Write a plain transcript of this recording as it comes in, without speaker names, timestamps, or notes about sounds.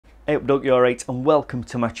Hey up Doug, you alright? And welcome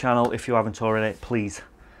to my channel. If you haven't already, please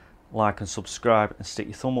like and subscribe and stick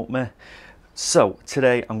your thumb up me. So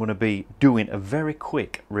today I'm going to be doing a very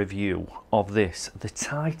quick review of this, the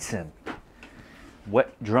Titan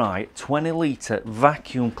wet dry 20 litre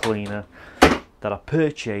vacuum cleaner that I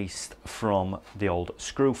purchased from the old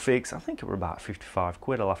Screwfix. I think it were about 55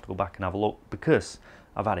 quid. I'll have to go back and have a look because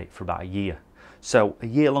I've had it for about a year. So a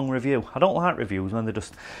year-long review. I don't like reviews when they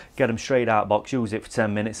just get them straight out of box, use it for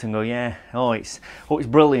 10 minutes and go, yeah, oh it's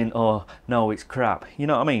brilliant, or no, it's crap. You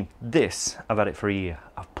know what I mean? This, I've had it for a year.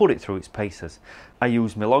 I've put it through its paces. I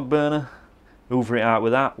use my log burner, hoover it out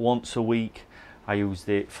with that once a week. I used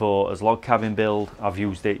it for as log cabin build. I've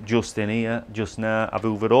used it just in here, just now. I've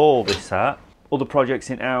hoovered all this out. Other projects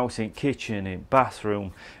in house, in kitchen, in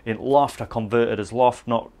bathroom, in loft. I converted as loft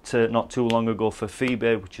not too long ago for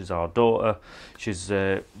Phoebe, which is our daughter. She's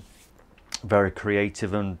very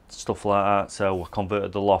creative and stuff like that, so I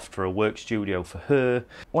converted the loft for a work studio for her.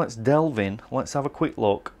 Let's delve in, let's have a quick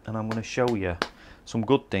look, and I'm going to show you some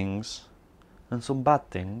good things and some bad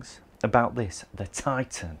things about this, the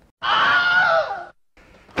Titan.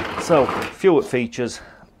 So, few features.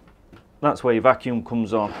 That's where your vacuum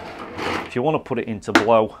comes on. If you want to put it into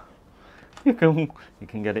blow, you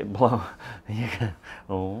can get it blow. You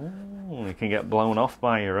can get blown off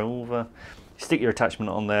by your hoover. Stick your attachment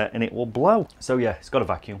on there and it will blow. So yeah, it's got a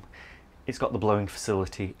vacuum. It's got the blowing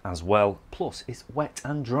facility as well. Plus, it's wet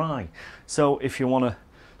and dry. So if you want to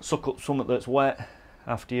suck up something that's wet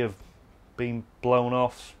after you've been blown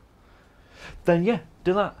off, then yeah,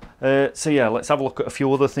 do that. So yeah, let's have a look at a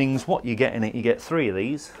few other things. What you get in it, you get 3 of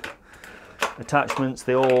these attachments.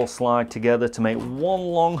 They all slide together to make one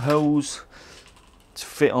long hose to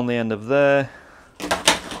fit on the end of there.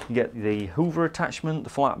 You get the hoover attachment, the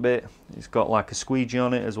flat bit. It's got like a squeegee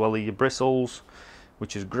on it as well as your bristles,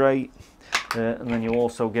 which is great. And then you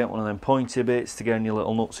also get one of them pointy bits to get in your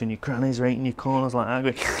little nuts and your crannies right in your corners like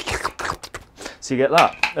that. So you get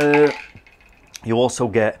that. You also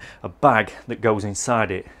get a bag that goes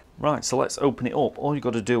inside it. Right, so let's open it up. All you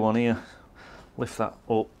got to do on here, lift that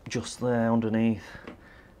up just there underneath,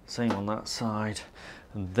 same on that side,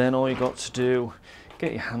 and then all you got to do,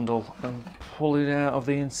 get your handle and pull it out of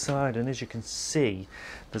the inside, and as you can see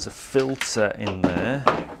there's a filter in there.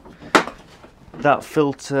 That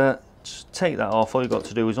filter, just take that off. All you got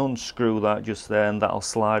to do is unscrew that just there and that'll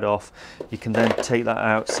slide off. You can then take that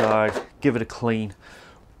outside, give it a clean,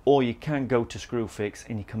 or you can go to Screwfix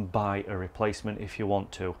and you can buy a replacement if you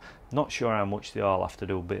want to. Not sure how much they are. I'll have to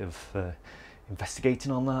do a bit of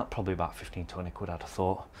investigating on that. Probably about 15-20 quid I'd have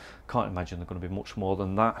thought. Can't imagine they're going to be much more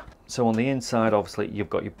than that. So on the inside obviously you've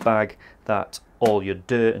got your bag that all your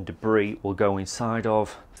dirt and debris will go inside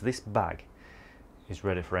of. So this bag is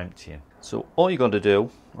ready for emptying. So all you got to do,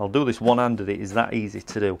 I'll do this one-handed, it is that easy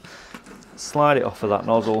to do. Slide it off of that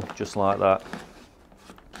nozzle just like that.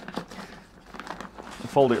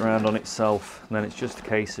 Fold it around on itself, and then it's just a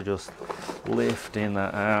case of just lifting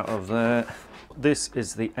that out of there. This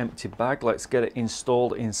is the empty bag. Let's get it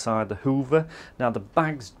installed inside the hoover. Now the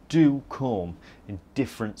bags do come in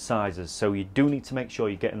different sizes, so you do need to make sure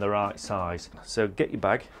you're getting the right size. So get your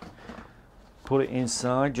bag, put it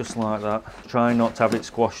inside just like that. Try not to have it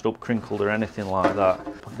squashed up, crinkled or anything like that.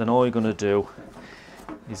 Then all you're going to do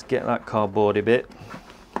is get that cardboardy bit,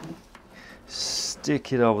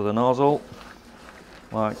 stick it over the nozzle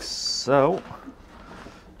like so.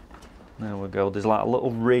 There we go. There's like a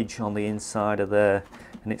little ridge on the inside of there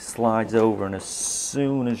and it slides over, and as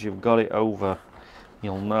soon as you've got it over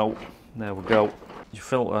you'll know. There we go. Your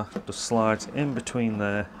filter just slides in between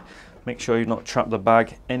there. Make sure you've not trapped the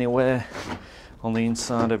bag anywhere on the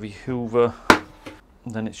inside of your hoover.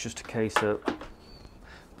 And then it's just a case of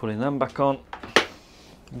putting them back on,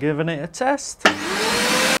 giving it a test.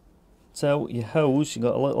 So your hose, you've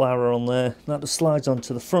got a little arrow on there, that just slides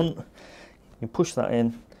onto the front. You push that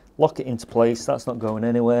in, lock it into place, that's not going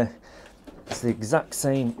anywhere. It's the exact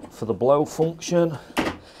same for the blow function.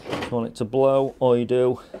 If you want it to blow, all you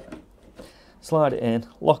do, slide it in,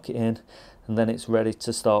 lock it in, and then it's ready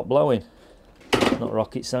to start blowing. Not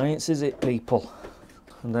rocket science, is it, people?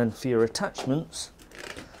 And then for your attachments,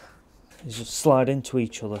 you just slide into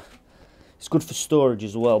each other. It's good for storage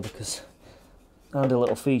as well, because handy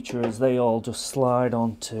little feature is they all just slide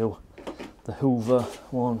onto the hoover.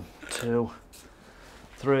 1, 2,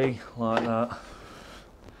 3, like that.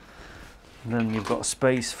 And then you've got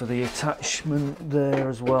space for the attachment there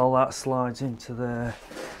as well. That slides into there.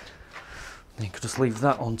 You could just leave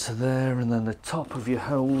that onto there, and then the top of your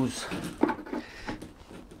hose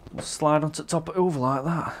will slide onto the top of the hoover like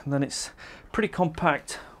that. And then it's pretty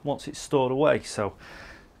compact once it's stored away. So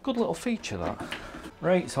good little feature that.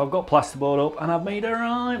 Right, so I've got plasterboard up and I've made a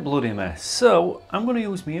right bloody mess. So I'm going to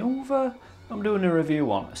use my hoover. I'm doing a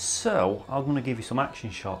review on. So I'm going to give you some action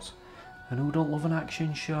shots. And who don't love an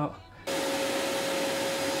action shot?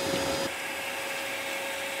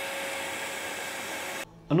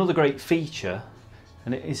 Another great feature,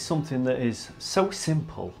 and it is something that is so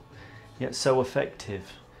simple yet so effective.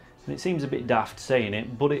 And it seems a bit daft saying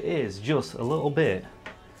it, but it is just a little bit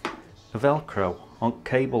of Velcro on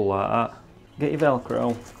cable like that. Get your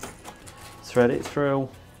Velcro, thread it through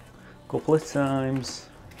a couple of times,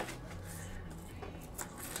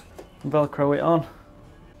 and Velcro it on.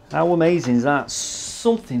 How amazing is that?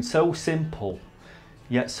 Something so simple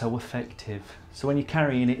yet so effective. So when you're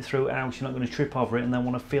carrying it through a house, you're not going to trip over it and then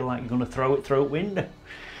want to feel like you're going to throw it through a window.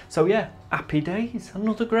 So yeah, happy days.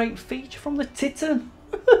 Another great feature from the Titan.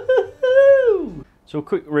 So a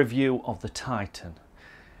quick review of the Titan.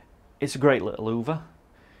 It's a great little hoover.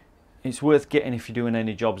 It's worth getting if you're doing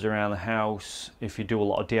any jobs around the house. If you do a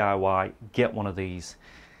lot of DIY, get one of these.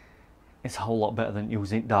 It's a whole lot better than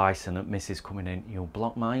using Dyson and Mrs. coming in. You'll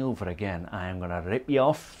block my hoover again. I am going to rip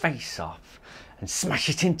your face off and smash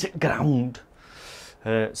it into the ground.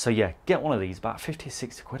 So yeah, get one of these, about 50 or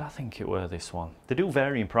 60 quid I think it were, this one. They do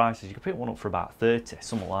vary in prices. You can pick one up for about 30,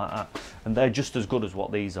 something like that. And they're just as good as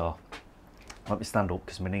what these are. Let me stand up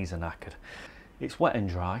because my knees are knackered. It's wet and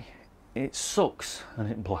dry. It sucks and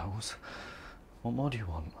it blows. What more do you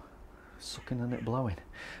want? Sucking and it blowing.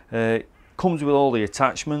 Comes with all the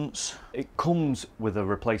attachments. It comes with a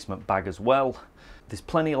replacement bag as well. There's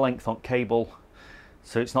plenty of length on cable,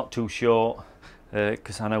 so it's not too short.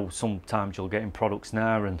 Because I know sometimes you'll get in products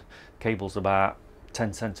now and cable's about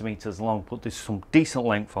 10 centimeters long, but there's some decent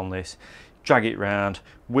length on this. Drag it round.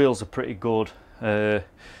 Wheels are pretty good. So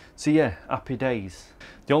yeah, happy days.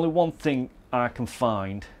 The only one thing I can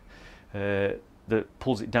find that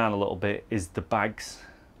pulls it down a little bit is the bags.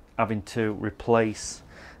 Having to replace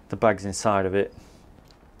the bags inside of it.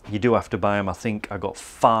 You do have to buy them. I think I got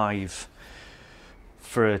 5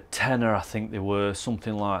 for a tenner, I think they were,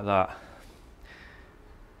 something like that.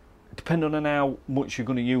 Depending on how much you're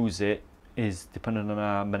going to use it is depending on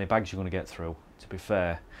how many bags you're going to get through, to be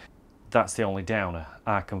fair. That's the only downer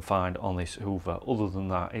I can find on this hoover. Other than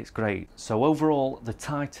that, it's great. So overall, the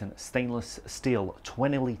Titan stainless steel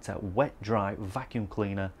 20-litre wet dry vacuum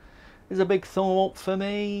cleaner is a big thumb up for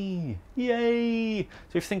me. Yay! So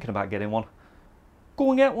if you're thinking about getting one,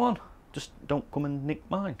 go and get one. Just don't come and nick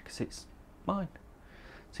mine, because it's mine.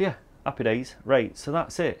 So yeah, happy days. Right, so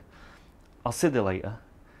that's it. I'll see you later.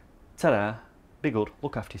 Ta-da. Be good.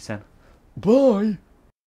 Look after yourself. Bye.